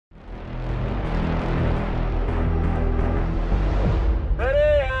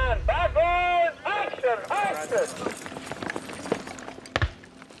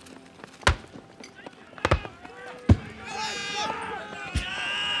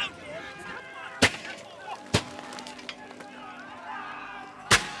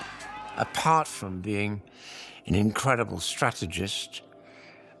Apart from being an incredible strategist,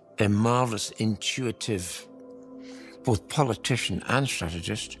 a marvelous, intuitive, both politician and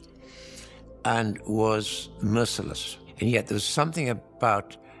strategist, and was merciless. And yet there was something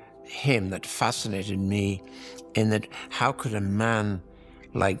about him that fascinated me in that how could a man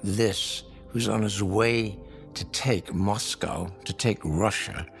like this, who's on his way to take Moscow, to take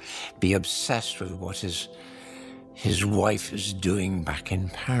Russia, be obsessed with what his wife is doing back in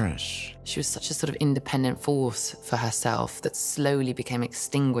Paris? She was such a sort of independent force for herself that slowly became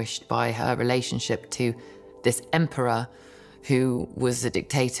extinguished by her relationship to this emperor who was a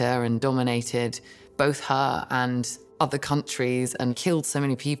dictator and dominated both her and other countries and killed so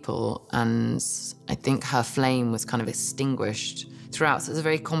many people. And I think her flame was kind of extinguished throughout. So it's a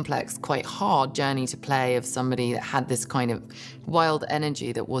very complex, quite hard journey to play of somebody that had this kind of wild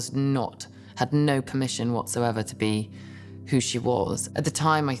energy that had no permission whatsoever to be who she was. At the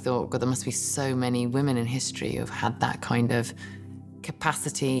time, I thought, God, there must be so many women in history who've had that kind of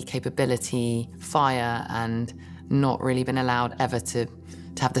capacity, capability, fire, and not really been allowed ever to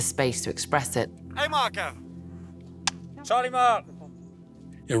have the space to express it. Hey, Marco. Charlie Mark.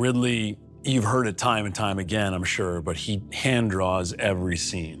 Yeah, Ridley, you've heard it time and time again, I'm sure, but he hand draws every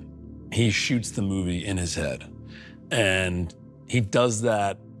scene. He shoots the movie in his head. And he does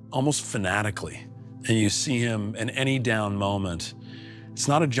that almost fanatically. And you see him in any down moment. It's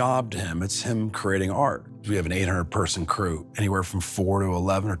not a job to him, it's him creating art. We have an 800-person crew, anywhere from 4 to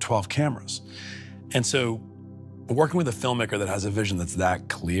 11 or 12 cameras. And so working with a filmmaker that has a vision that's that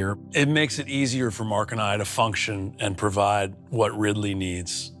clear, it makes it easier for Mark and I to function and provide what Ridley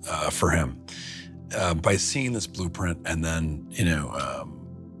needs for him by seeing this blueprint and then,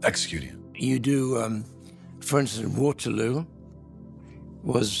 executing it. You do, for instance, Waterloo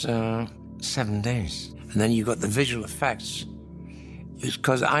was 7 days. And then you got the visual effects. It's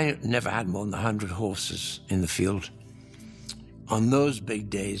because I never had more than 100 horses in the field. On those big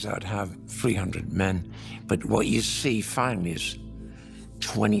days, I'd have 300 men. But what you see finally is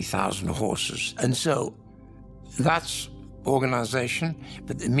 20,000 horses. And so that's organization,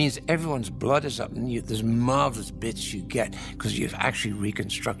 but it means everyone's blood is up, and there's marvelous bits you get because you're actually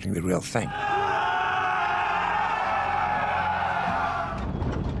reconstructing the real thing.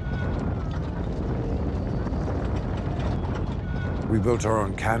 We built our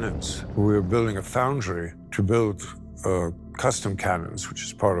own cannons. We were building a foundry to build custom cannons, which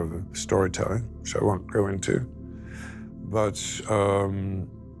is part of the storytelling, which I won't go into. But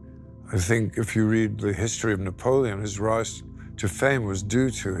I think if you read the history of Napoleon, his rise to fame was due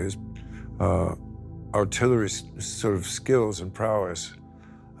to his artillery sort of skills and prowess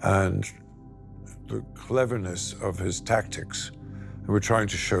and the cleverness of his tactics. And we're trying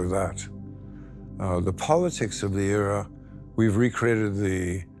to show that. The politics of the era, we've recreated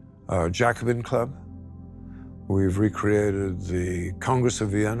the Jacobin Club. We've recreated the Congress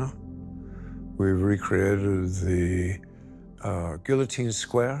of Vienna. We've recreated the Guillotine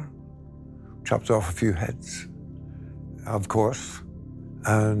Square, chopped off a few heads, of course.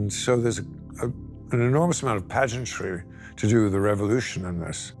 And so there's an enormous amount of pageantry to do with the revolution in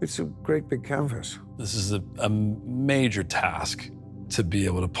this. It's a great big canvas. This is a major task to be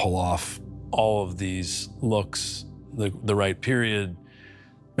able to pull off all of these looks, the right period,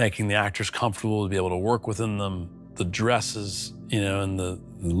 making the actors comfortable to be able to work within them, the dresses, and the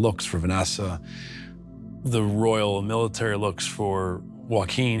looks for Vanessa, the royal military looks for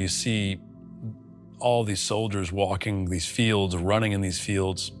Joaquin. You see all these soldiers walking these fields, running in these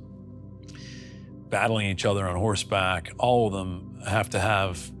fields, battling each other on horseback. All of them have to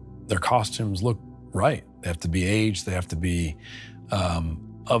have their costumes look right. They have to be aged, they have to be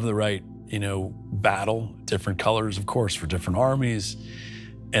of the right, battle, different colors, of course, for different armies.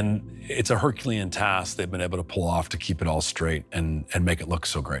 And it's a Herculean task they've been able to pull off to keep it all straight and make it look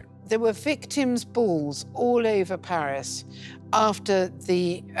so great. There were victims' balls all over Paris after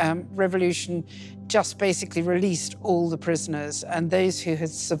the revolution just basically released all the prisoners, and those who had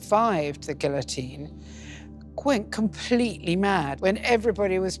survived the guillotine went completely mad when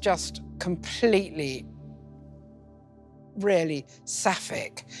everybody was just completely, really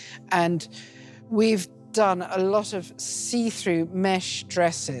sapphic. And we've done a lot of see-through mesh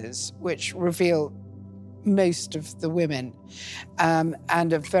dresses which reveal most of the women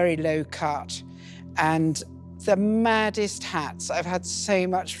and a very low cut. And the maddest hats. I've had so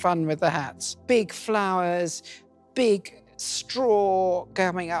much fun with the hats. Big flowers, big straw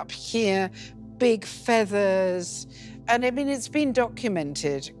coming up here, big feathers. And I mean, it's been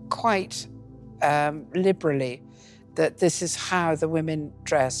documented quite liberally that this is how the women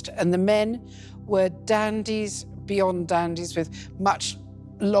dressed. And the men were dandies beyond dandies, with much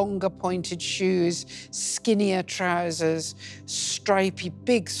longer pointed shoes, skinnier trousers,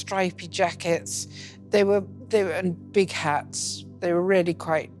 big stripy jackets. They were and big hats. They were really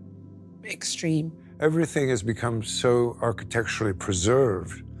quite extreme. Everything has become so architecturally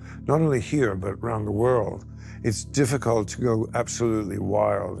preserved, not only here, but around the world. It's difficult to go absolutely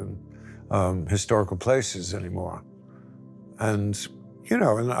wild in historical places anymore. And, you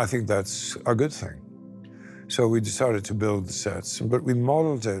know, and I think that's a good thing. So we decided to build the sets, but we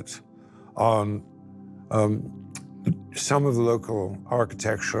modeled it on some of the local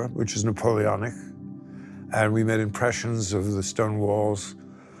architecture, which is Napoleonic, and we made impressions of the stone walls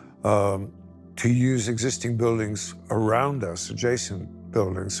to use existing buildings around us, adjacent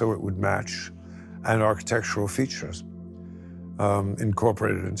buildings, so it would match, and architectural features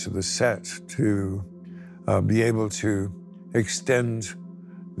incorporated into the set to be able to extend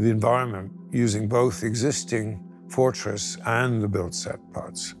the environment using both existing fortress and the built set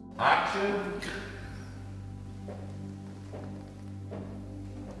parts. Action!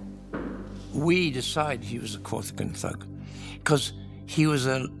 We decided he was a Corsican thug because he was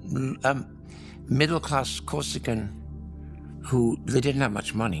a middle-class Corsican who, they didn't have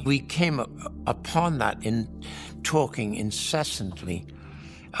much money. We came upon that in talking incessantly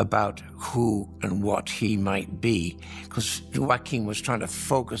about who and what he might be, because Joaquin was trying to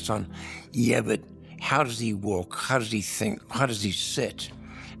focus on, yeah, but how does he walk? How does he think? How does he sit?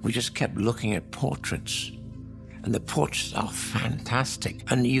 We just kept looking at portraits, and the portraits are fantastic.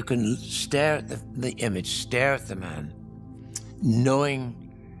 And you can stare at the image, stare at the man, knowing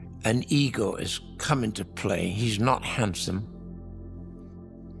an ego is come into play. He's not handsome.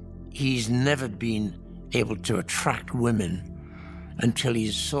 He's never been able to attract women until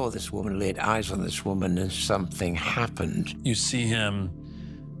he saw this woman, laid eyes on this woman, and something happened. You see him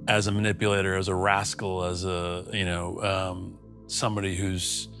as a manipulator, as a rascal, as a, you know, somebody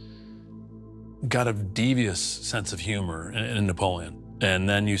who's got a devious sense of humor in Napoleon. And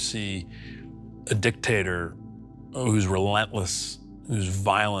then you see a dictator who's relentless, who's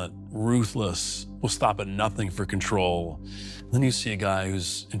violent, ruthless, will stop at nothing for control. And then you see a guy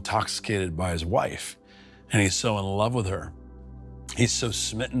who's intoxicated by his wife, and he's so in love with her. He's so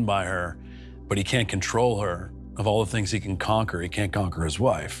smitten by her, but he can't control her. Of all the things he can conquer, he can't conquer his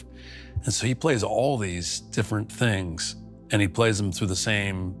wife. And so he plays all these different things, and he plays them through the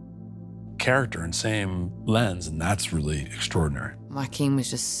same character and same lens, and that's really extraordinary. Joaquin was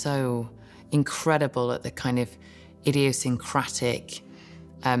just so incredible at the kind of idiosyncratic,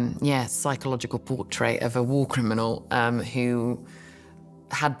 psychological portrait of a war criminal who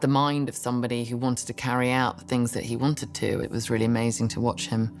had the mind of somebody who wanted to carry out the things that he wanted to. It was really amazing to watch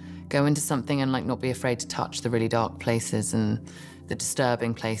him go into something and like not be afraid to touch the really dark places and the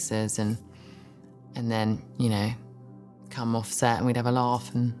disturbing places, and then, you know, come off set and we'd have a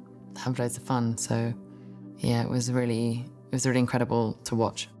laugh and have loads of fun. So yeah, it was really incredible to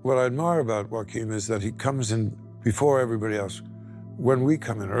watch. What I admire about Joaquin is that he comes in before everybody else. When we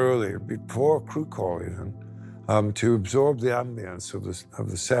come in early, before crew call even, to absorb the ambience of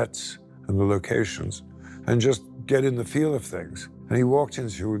the sets and the locations and just get in the feel of things. And he walked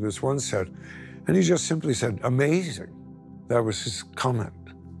into this one set and he just simply said, "Amazing." That was his comment.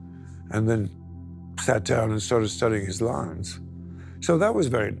 And then sat down and started studying his lines. So that was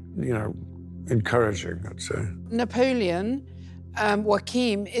very, you know, encouraging, I'd say. Napoleon,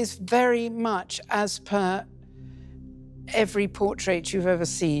 Joaquin, is very much as per every portrait you've ever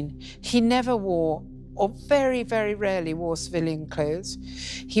seen. He never wore, or very, very rarely wore, civilian clothes.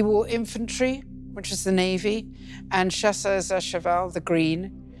 He wore infantry, which is the navy, and chasseurs à cheval, the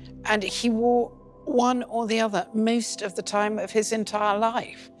green, and he wore one or the other most of the time of his entire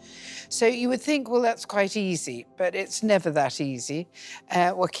life. So you would think, well, that's quite easy, but it's never that easy.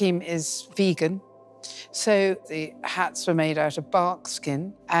 Joaquin is vegan, so the hats were made out of bark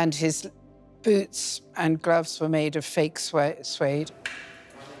skin, and his boots and gloves were made of fake suede.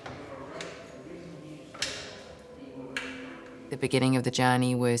 The beginning of the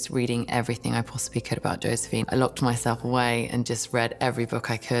journey was reading everything I possibly could about Josephine. I locked myself away and just read every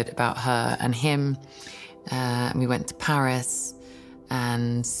book I could about her and him. We went to Paris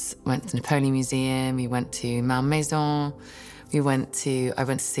and went to the Napoleon Museum. We went to Malmaison. I went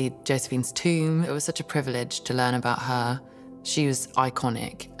to see Josephine's tomb. It was such a privilege to learn about her. She was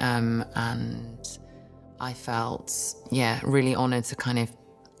iconic, and I felt, really honored to kind of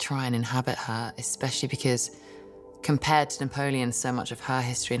try and inhabit her, especially because compared to Napoleon, so much of her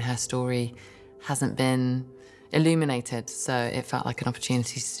history and her story hasn't been illuminated, so it felt like an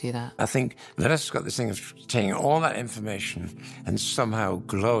opportunity to do that. I think Vanessa's got this thing of taking all that information and somehow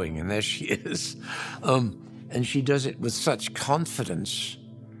glowing, and there she is. And she does it with such confidence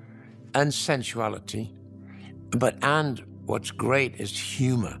and sensuality, and what's great is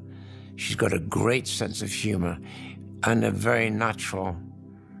humor. She's got a great sense of humor and a very natural,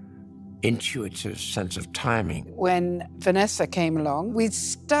 intuitive sense of timing. When Vanessa came along, we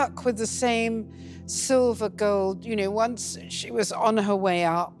stuck with the same silver gold. You know, once she was on her way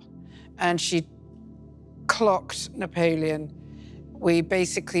up and she clocked Napoleon, we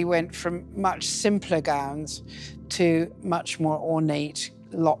basically went from much simpler gowns to much more ornate,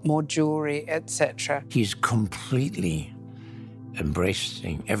 a lot more jewelry, etc. He's completely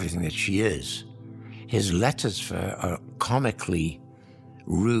embracing everything that she is. His letters for her are comically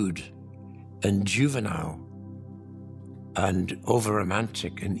rude and juvenile and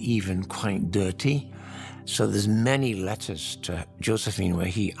over-romantic and even quite dirty. So there's many letters to Josephine where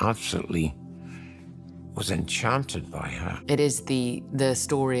he absolutely was enchanted by her. It is the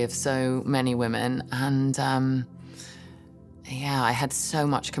story of so many women, and yeah, I had so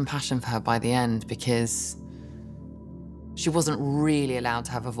much compassion for her by the end because she wasn't really allowed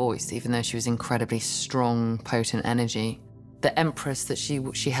to have a voice, even though she was incredibly strong, potent energy. The empress that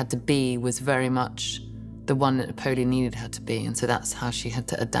she had to be was very much the one that Napoleon needed her to be, and so that's how she had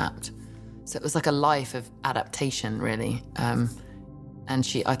to adapt. So it was like a life of adaptation, really.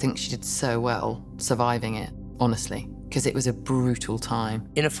 And I think she did so well surviving it, honestly, because it was a brutal time.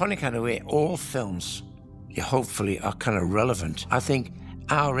 In a funny kind of way, all films, hopefully, are kind of relevant. I think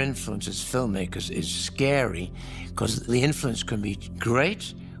our influence as filmmakers is scary because the influence can be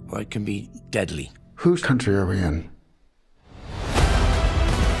great or it can be deadly. Whose country are we in?